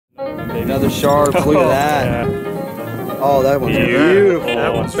baby. Another sharp. Look at that. Yeah. Oh, that one's beautiful.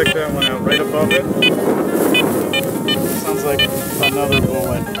 That one, pick that one out right above it. Sounds like another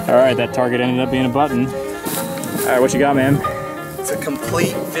bullet. All right, that target ended up being a button. All right, what you got, man? It's a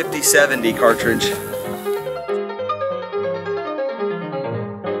complete 50-70 cartridge.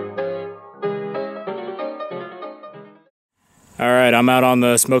 All right, I'm out on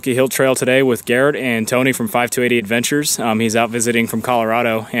the Smoky Hill Trail today with Garrett and Tony from 5280 Adventures. He's out visiting from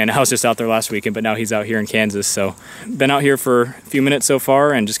Colorado, and I was just out there last weekend, but now he's out here in Kansas. So been out here for a few minutes so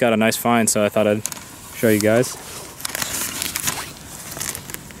far and just got a nice find, so I thought I'd show you guys.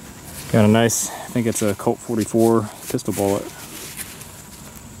 Got a nice, I think it's a Colt 44 pistol bullet.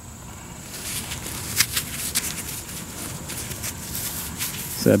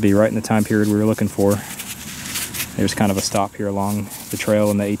 So that'd be right in the time period we were looking for. There's kind of a stop here along the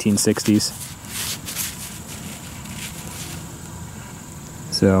trail in the 1860s.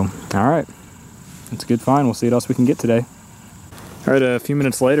 So, all right, that's a good find. We'll see what else we can get today. All right, a few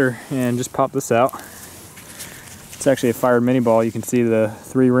minutes later, and just popped this out. It's actually a fired mini ball. You can see the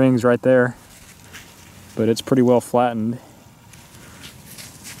 3 rings right there, but it's pretty well flattened.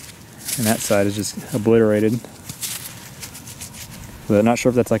 And that side is just obliterated. But not sure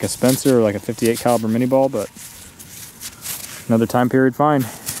if that's like a Spencer or like a 58 caliber mini ball, but another time period find.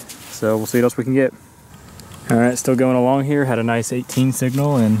 So we'll see what else we can get. All right, still going along here. Had a nice 18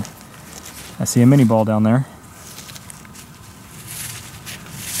 signal, and I see a mini ball down there.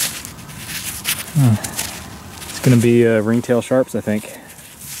 It's gonna be ringtail sharps, I think.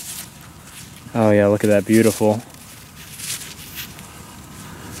 Oh yeah, look at that, beautiful.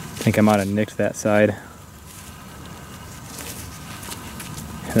 I think I might have nicked that side.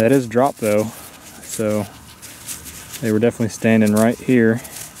 That is drop though, so they were definitely standing right here.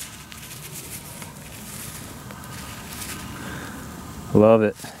 Love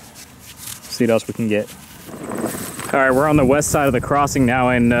it. See what else we can get. All right, we're on the west side of the crossing now,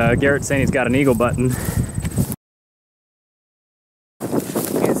 and Garrett's saying he's got an eagle button.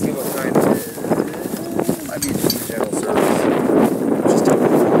 Can't see what kind it is. Might be just a general service. Just a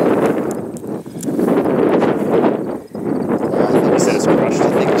He said it's crushed.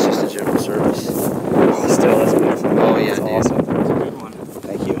 I think it's just a general service. Still, that's beautiful. Oh yeah, that's dude. awesome. That's a good one.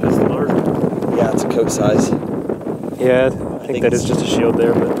 Thank you. That's the large one. Yeah, it's a coat size. Yeah, I think that is just a shield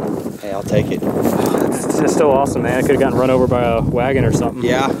there, but Hey, I'll take it. it's still awesome, man. I could have gotten run over by a wagon or something.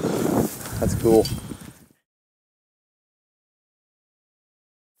 Yeah, that's cool.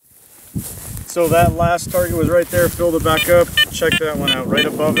 So that last target was right there, filled it back up. Check that one out, right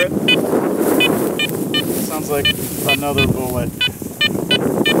above it. Sounds like another bullet.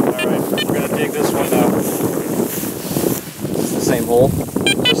 Alright, we're gonna dig this one out. It's the same hole.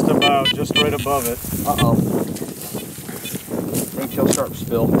 Just about, just right above it. Uh-oh. Ringtail sharp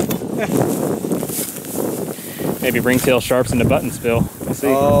spill. Maybe ringtail sharps into button spill. We'll see.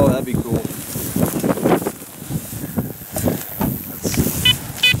 Oh, that'd be cool.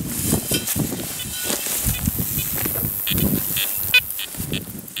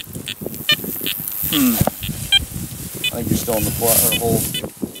 I think you're still in the hole.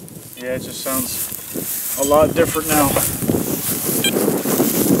 Yeah, it just sounds a lot different now.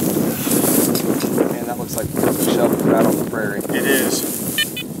 Man, that looks like a shelf right on the prairie. It is.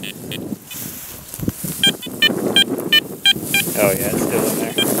 Oh yeah, it's still in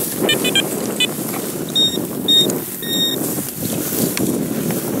there.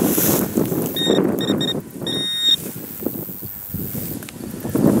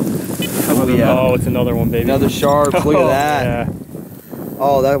 Oh, yeah. Oh, it's another one, baby. Another sharp. Look at that. Yeah.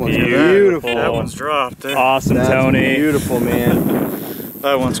 Oh, that one's Beautiful. beautiful. That one's dropped there. Awesome, That's Tony. beautiful, man.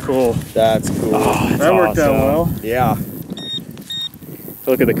 That one's cool. That's cool. Oh, that's That worked out awesome. well. Yeah.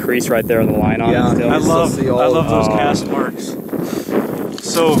 Look at the crease right there on the line on Yeah. it still. I love those Oh. cast marks.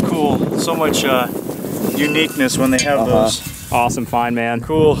 So cool. So much uniqueness when they have those. Awesome find, man.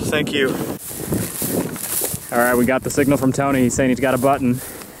 Cool, thank you. All right, we got the signal from Tony. He's saying he's got a button.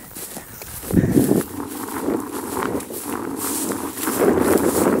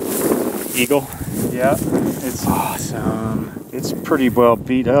 Eagle. Yeah, it's Awesome. it's pretty well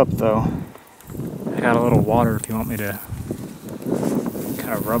beat up though. I got a little water if you want me to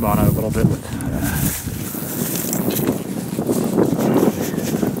kind of rub on it a little bit with.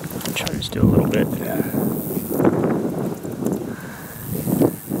 Try to just do a little bit.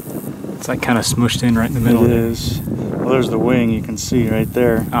 It's like kind of smushed in right in the middle. It is. Well, there's the wing you can see right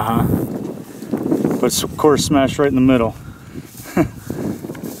there. Uh-huh. But it's of course smashed right in the middle.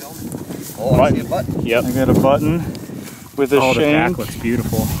 Oh, I see a button. Yep. I got a button with a Oh, the back shank. looks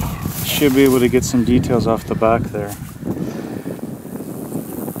beautiful. Should be able to get some details off the back there.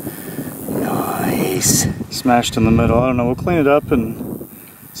 Nice. Smashed in the middle. I don't know. We'll clean it up and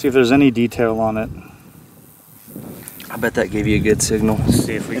see if there's any detail on it. I bet that gave you a good signal.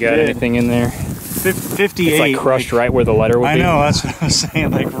 See if we got anything in there. 58. It's like crushed right where the letter would be. I know, that's what I was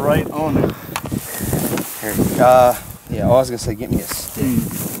saying, like right on it. Here. Yeah, I was gonna say, get me a stick.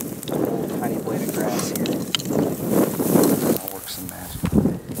 A little tiny blade of grass here. I'll work some magic.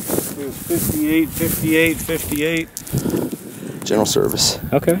 It was 58, 58, 58. General service.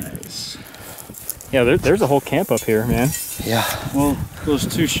 Okay. Nice. Yeah, there's a whole camp up here, man. Yeah. Well, those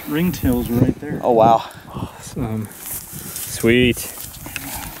two ringtails are right there. Oh, wow. Sweet.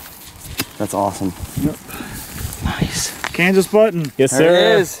 That's awesome. Yep. Nice. Kansas button. Yes, sir. There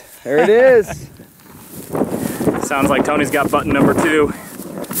it is. There it is. Sounds like Tony's got button number 2.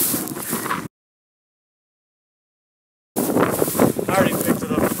 I already picked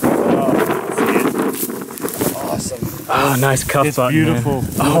it up. Awesome. Oh, nice cuff It's button. beautiful.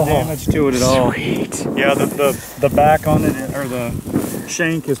 Man. No damage to it at all. Sweet. Yeah, the back on it, or the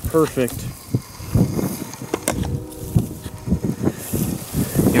shank is perfect.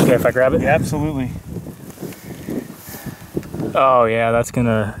 You okay if I grab it? Yeah, absolutely. Oh yeah, that's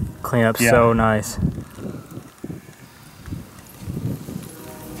gonna clean up so nice.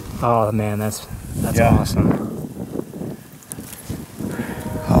 Oh man, that's awesome.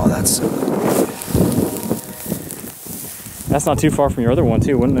 Oh, that's so cool. That's not too far from your other one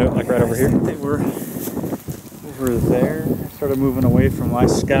too, wouldn't it? Like right over here. They were over there. I started moving away from. I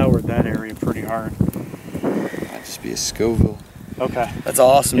scoured that area pretty hard. Might just be a Scoville. Okay. That's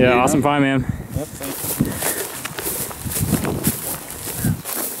awesome. Yeah, dude. awesome find, man. Yep. Thank you.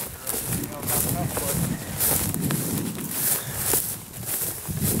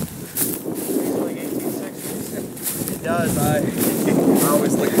 It does. I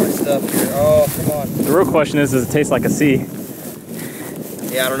always look at my stuff here. Oh, come on. The real question is, does it taste like a C?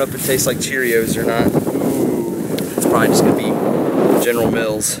 Yeah, I don't know if it tastes like Cheerios or not. Ooh. It's probably just gonna be General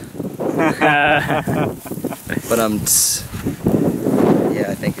Mills. But yeah,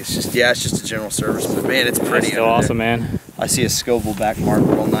 I think it's just it's just a general service. But man, it's pretty. That's still awesome, man. I see a Scoville back mark,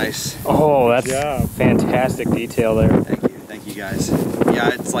 real nice. Oh, that's job. fantastic detail there. Thank you guys. Yeah,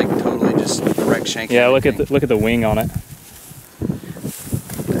 it's like totally just direct shank. Yeah, look at the wing on it.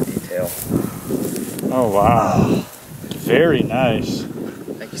 that detail. Oh wow. Very nice.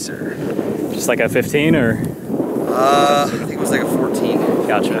 Thank you, sir. Just like a 15 or? I think it was like a 14.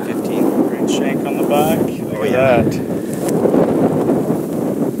 Gotcha. 15. Great shank on the back. Look at that.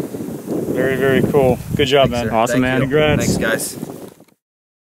 Very, very cool. Good job, man. Sir. Awesome, Thank man. you. Congrats. Thanks, guys.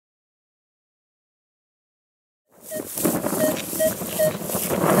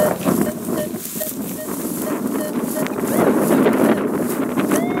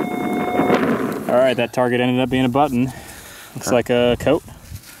 All right, that target ended up being a button. Looks like a coat.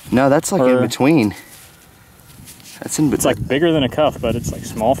 No, that's like in between. That's in between. It's like bigger than a cuff, but it's like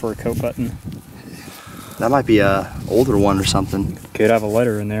small for a coat button. That might be a older one or something. Could have a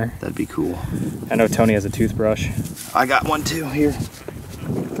letter in there. That'd be cool. I know Tony has a toothbrush. I got one too here.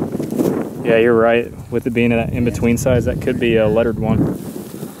 Yeah, you're right. With it being an in-between size, that could be a lettered one.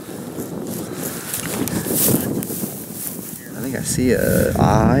 I think I see a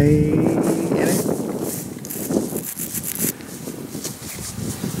I in it.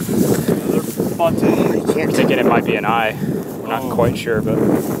 Another button. You can't I'm thinking it might be an eye. I'm not quite sure, but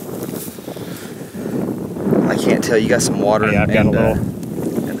I can't tell. You got some water yeah, I've got a little.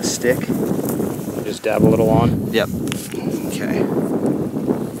 and a stick. Just dab a little on. Yep. Okay.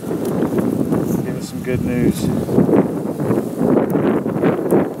 Give us some good news.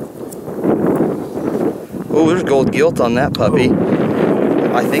 Oh, there's gold gilt on that puppy.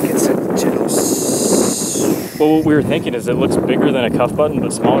 Oh. I think it's a general. Well, what we were thinking is it looks bigger than a cuff button,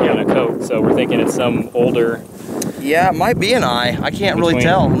 but smaller than a coat. So we're thinking it's some older. Yeah, it might be an eye. I can't really Between.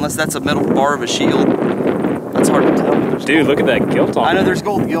 tell unless that's a metal bar of a shield. That's hard to tell. Dude, look at that gilt on I know it. there's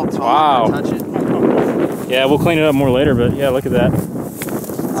gold gilt, so Wow. I'm not gonna touch it. Yeah, we'll clean it up more later, but yeah, look at that.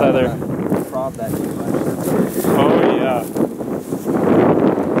 It's either. Prob that too much. Oh yeah.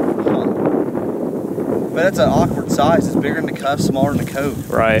 But it's an awkward size. It's bigger than the cuff, smaller than the coat.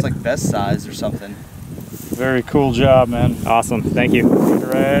 Right. It's like vest size or something. Very cool job, man. Awesome. Thank you.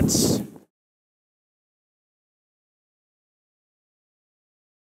 Congrats.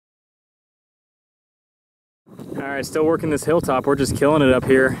 All right, still working this hilltop. We're just killing it up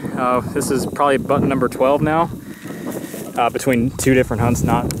here. This is probably button number 12 now. Between 2 different hunts,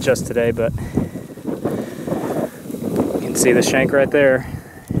 not just today, but you can see the shank right there.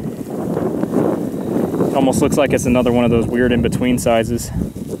 Almost looks like it's another one of those weird in-between sizes. I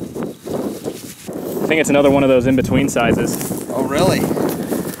think it's another one of those in-between sizes. Oh, really?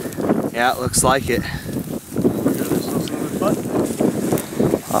 Yeah, Yeah, it looks like it. There's still some good butt.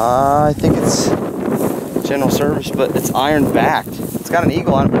 I think it's general service, but it's iron backed. It's got an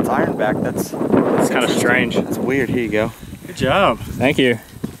eagle on it, but it's iron backed. That's kind of strange. That's weird. Here you go. Good job. Thank you.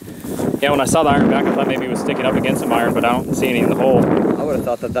 Yeah, when I saw the iron back, I thought maybe it was sticking up against some iron, but I don't see any in the hole. I would have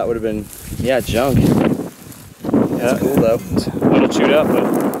thought that would have been, yeah, junk. That's cool though. It's a little chewed up,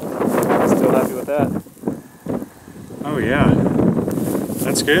 but still happy with that. Oh yeah.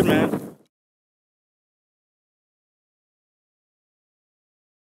 That's good, man.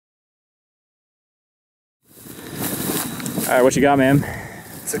 All right, what you got, man?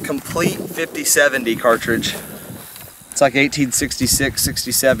 It's a complete 5070 cartridge. It's like 1866,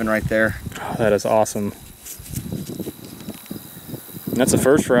 67 right there. Oh, that is awesome. And that's the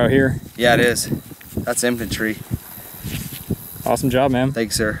first for out here. Yeah, it is. That's infantry. Awesome job, man.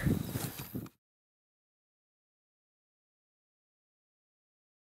 Thanks, sir.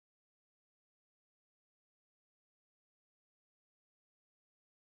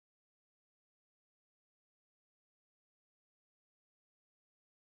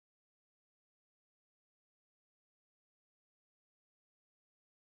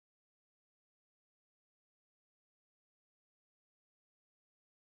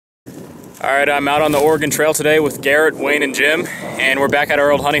 All right, I'm out on the Oregon Trail today with Garrett, Wayne, and Jim, and we're back at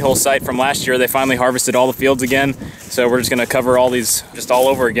our old honey hole site from last year. They finally harvested all the fields again, so we're just gonna cover all these just all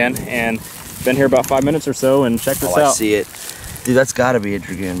over again, and been here about 5 minutes or so, and check this out. I see it. Dude, that's gotta be a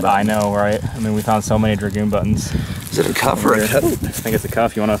dragoon button. I know, right? I mean, we found so many dragoon buttons. Is it a cuff or a coat? I think it's a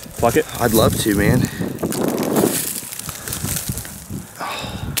cuff. You wanna pluck it? I'd love to, man.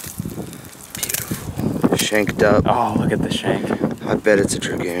 Oh, beautiful. Shanked up. Oh, look at the shank. I bet it's a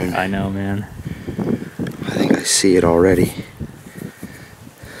dragoon. I know, man. I think I see it already.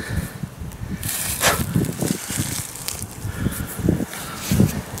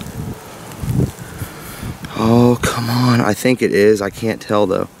 Oh, come on. I think it is. I can't tell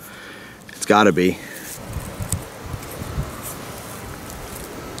though. It's gotta be.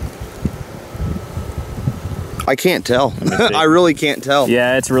 I can't tell. I really can't tell.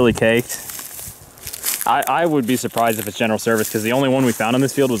 Yeah, it's really caked. I would be surprised if it's general service, because the only one we found in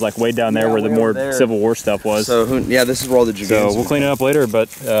this field was like way down there where the more Civil War stuff was. So yeah, this is where all the dragoons. So we'll clean it up later, but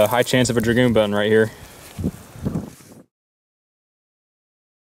high chance of a dragoon button right here.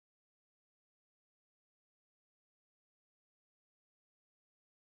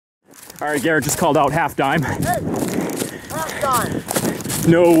 All right, Garrett just called out half dime. Hey, half dime.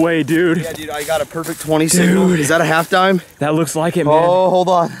 No way, dude. Yeah, dude, I got a perfect 20 signal. Is that a half dime? That looks like it, man. Oh, hold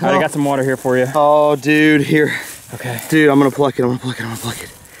on. All right, I got some water here for you. Oh, dude, here. Okay. Dude, I'm gonna pluck it. I'm gonna pluck it. I'm gonna pluck it.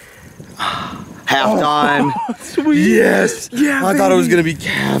 Half dime. Sweet. Yes. Yeah. I thought it was gonna be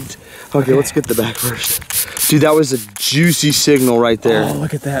capped. Okay, let's get the back first. Dude, that was a juicy signal right there. Oh,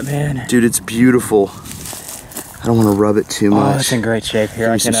 look at that, man. Dude, it's beautiful. I don't want to rub it too much. Oh, it's in great shape here.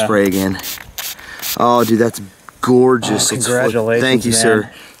 Give me some spray again. Oh, dude, that's gorgeous. Oh, congratulations, thank you, man.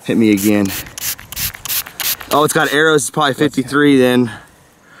 sir. Hit me again. Oh, it's got arrows. It's probably 53 then.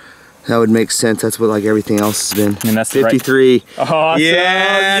 That would make sense. That's what like everything else has been. And that's 53. Right. Awesome.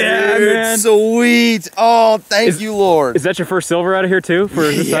 Yeah, dude, man. Sweet. Oh, thank you, Lord. Is that your first silver out of here too? For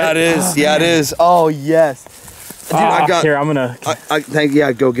this Yeah, side? it is. Oh, yeah, it is. Oh, yes. Dude, I got. Here, I'm gonna.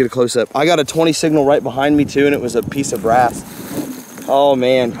 Yeah, go get a close up. I got a 20 signal right behind me too, and it was a piece of brass. Oh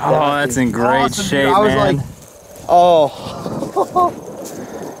man. Oh, that's in great awesome, shape, dude. I was man. like, oh.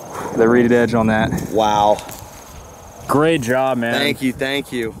 The reeded edge on that. Wow. Great job, man. Thank you.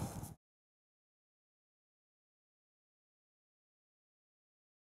 Thank you.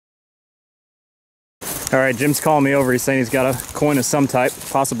 All right, Jim's calling me over. He's saying he's got a coin of some type,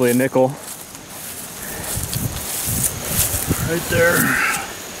 possibly a nickel. Right there.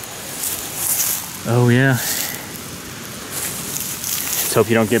 Oh yeah. Let's hope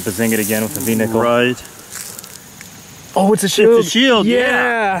you don't get bazingaed again with the V-nickel. Right. Oh, it's a shield. It's a shield,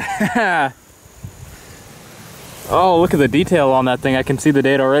 yeah. Oh, look at the detail on that thing. I can see the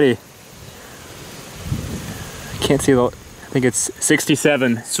date already. I can't see the, I think it's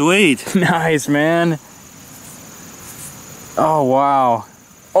 67. Sweet. Nice, man. Oh, wow.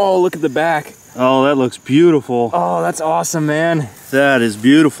 Oh, look at the back. Oh, that looks beautiful. Oh, that's awesome, man. That is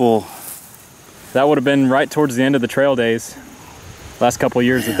beautiful. That would have been right towards the end of the trail days. Last couple of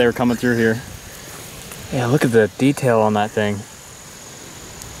years that they were coming through here. Yeah, look at the detail on that thing.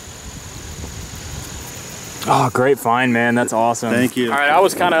 Oh, great find, man. That's awesome. Thank you. All right, I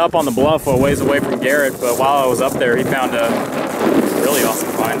was kind of up on the bluff a ways away from Garrett, but while I was up there, he found a really awesome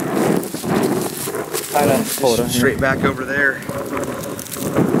find. Pull it straight back over there.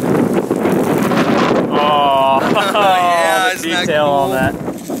 Oh, yeah, the detail on that.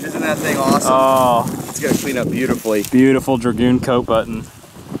 Isn't that thing awesome? Oh, It's gonna clean up beautifully. beautiful Dragoon coat button.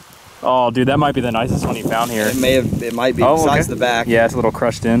 Oh, dude, that might be the nicest one you found here. It might be, Oh, besides okay. the back. Yeah, it's a little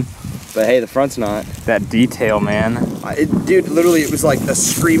crushed in. But hey, the front's not. That detail, man. Dude, literally, it was like a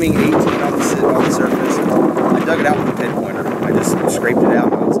screaming 18 on the surface. I dug it out with a pinpointer. I just scraped it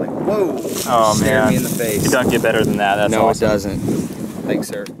out, and I was like, whoa. Oh, Stared man. me in the face. It doesn't get better than that. That's No, awesome. it doesn't. Thanks,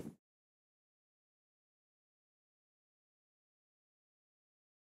 sir.